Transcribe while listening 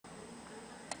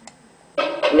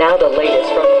Now the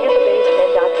latest from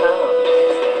TampaBase10.com.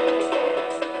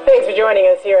 Thanks for joining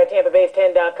us here at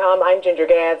TampaBase10.com. I'm Ginger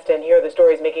Gadsden. Here are the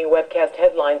stories making webcast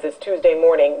headlines this Tuesday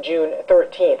morning, June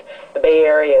 13th. The Bay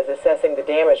Area is assessing the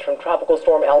damage from Tropical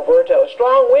Storm Alberto.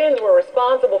 Strong winds were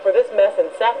responsible for this mess in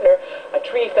Sefner. A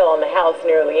tree fell on the house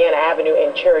near Leanna Avenue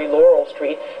and Cherry Laurel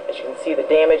Street. As you can see, the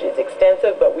damage is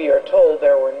extensive, but we are told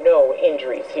there were no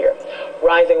injuries here.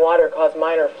 Rising water caused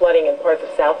minor flooding in parts of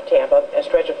South Tampa. A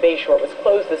stretch of Bayshore was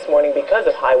closed this morning because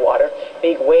of high water.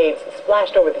 Big waves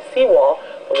splashed over the seawall.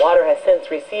 The water has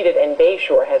since receded and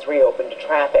Bayshore has reopened to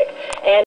traffic. And